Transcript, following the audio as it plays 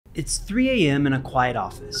It's 3 a.m. in a quiet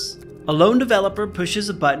office. A lone developer pushes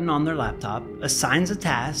a button on their laptop, assigns a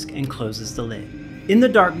task, and closes the lid. In the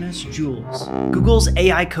darkness, Jules, Google's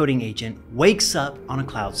AI coding agent, wakes up on a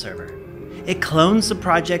cloud server. It clones the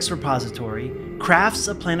project's repository, crafts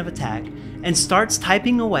a plan of attack, and starts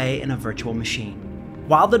typing away in a virtual machine.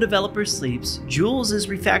 While the developer sleeps, Jules is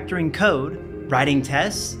refactoring code, writing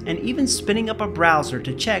tests, and even spinning up a browser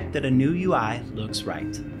to check that a new UI looks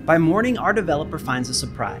right. By morning, our developer finds a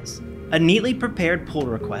surprise. A neatly prepared pull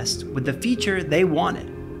request with the feature they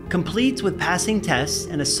wanted, complete with passing tests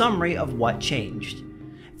and a summary of what changed.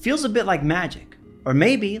 Feels a bit like magic, or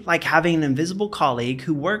maybe like having an invisible colleague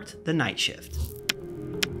who worked the night shift.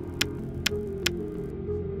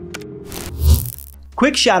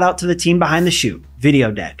 Quick shout out to the team behind the shoot,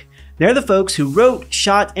 VideoDeck. They're the folks who wrote,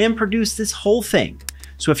 shot, and produced this whole thing.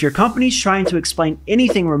 So if your company's trying to explain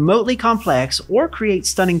anything remotely complex or create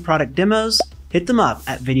stunning product demos, hit them up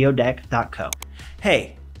at videodeck.co.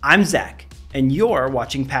 Hey, I'm Zach, and you're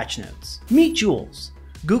watching Patchnotes. Meet Jules,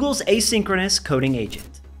 Google's asynchronous coding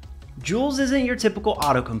agent. Jules isn't your typical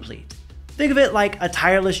autocomplete. Think of it like a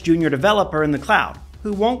tireless junior developer in the cloud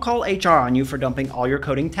who won't call HR on you for dumping all your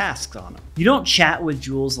coding tasks on them. You don't chat with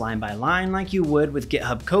Jules line by line like you would with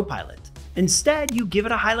GitHub Copilot. Instead, you give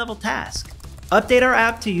it a high-level task. Update our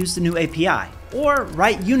app to use the new API, or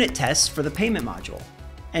write unit tests for the payment module.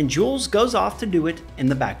 And Jules goes off to do it in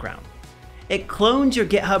the background. It clones your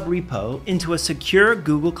GitHub repo into a secure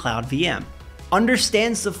Google Cloud VM,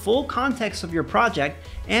 understands the full context of your project,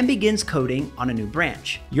 and begins coding on a new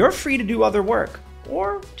branch. You're free to do other work,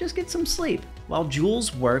 or just get some sleep, while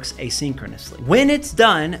Jules works asynchronously. When it's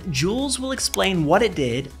done, Jules will explain what it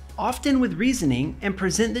did, often with reasoning, and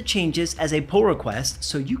present the changes as a pull request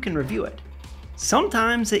so you can review it.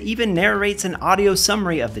 Sometimes it even narrates an audio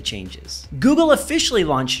summary of the changes. Google officially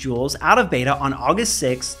launched Jules out of beta on August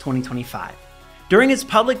 6, 2025. During its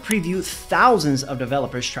public preview, thousands of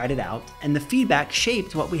developers tried it out, and the feedback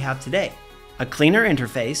shaped what we have today. A cleaner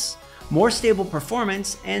interface, more stable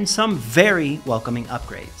performance, and some very welcoming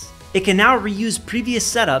upgrades. It can now reuse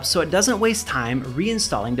previous setups so it doesn't waste time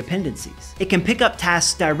reinstalling dependencies. It can pick up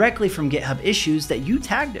tasks directly from GitHub issues that you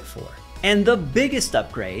tagged it for. And the biggest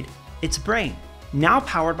upgrade, its brain. Now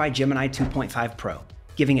powered by Gemini 2.5 Pro,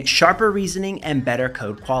 giving it sharper reasoning and better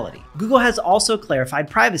code quality. Google has also clarified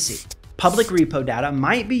privacy. Public repo data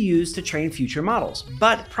might be used to train future models,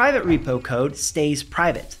 but private repo code stays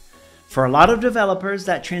private. For a lot of developers,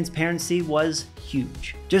 that transparency was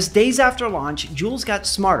huge. Just days after launch, Jules got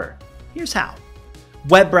smarter. Here's how.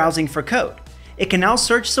 Web browsing for code. It can now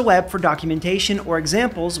search the web for documentation or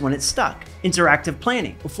examples when it's stuck. Interactive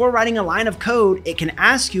planning. Before writing a line of code, it can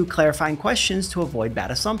ask you clarifying questions to avoid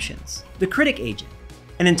bad assumptions. The critic agent.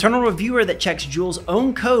 An internal reviewer that checks Jules'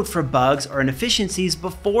 own code for bugs or inefficiencies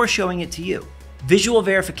before showing it to you. Visual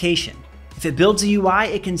verification. If it builds a UI,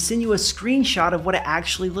 it can send you a screenshot of what it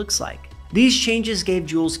actually looks like. These changes gave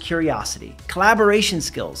Jules curiosity, collaboration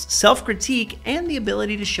skills, self-critique, and the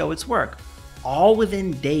ability to show its work, all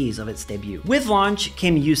within days of its debut. With launch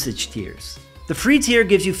came usage tiers. The free tier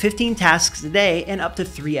gives you 15 tasks a day and up to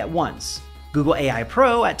 3 at once. Google AI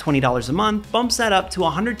Pro at $20 a month bumps that up to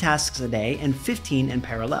 100 tasks a day and 15 in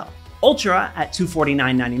parallel. Ultra at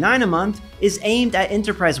 $249.99 a month is aimed at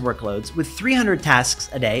enterprise workloads with 300 tasks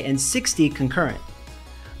a day and 60 concurrent.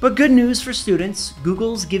 But good news for students,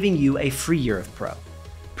 Google's giving you a free year of Pro.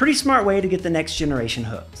 Pretty smart way to get the next generation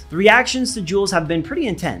hooked. The reactions to Jules have been pretty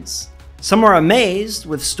intense. Some are amazed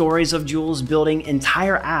with stories of Jules building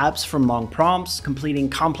entire apps from long prompts, completing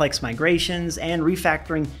complex migrations, and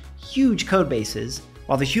refactoring huge code bases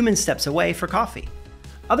while the human steps away for coffee.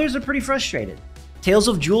 Others are pretty frustrated. Tales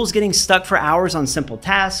of Jules getting stuck for hours on simple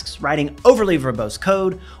tasks, writing overly verbose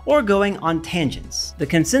code, or going on tangents. The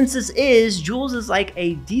consensus is Jules is like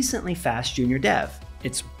a decently fast junior dev.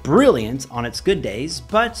 It's brilliant on its good days,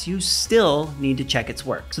 but you still need to check its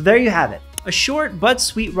work. So there you have it. A short but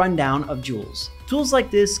sweet rundown of Jules. Tools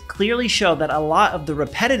like this clearly show that a lot of the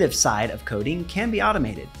repetitive side of coding can be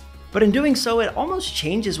automated. But in doing so, it almost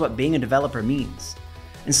changes what being a developer means.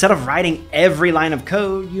 Instead of writing every line of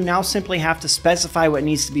code, you now simply have to specify what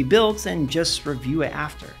needs to be built and just review it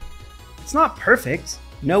after. It's not perfect,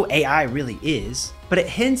 no AI really is, but it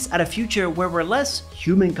hints at a future where we're less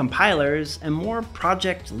human compilers and more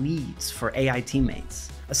project leads for AI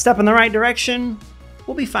teammates. A step in the right direction?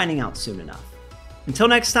 We'll be finding out soon enough. Until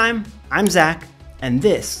next time, I'm Zach, and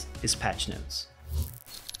this is Patchnotes.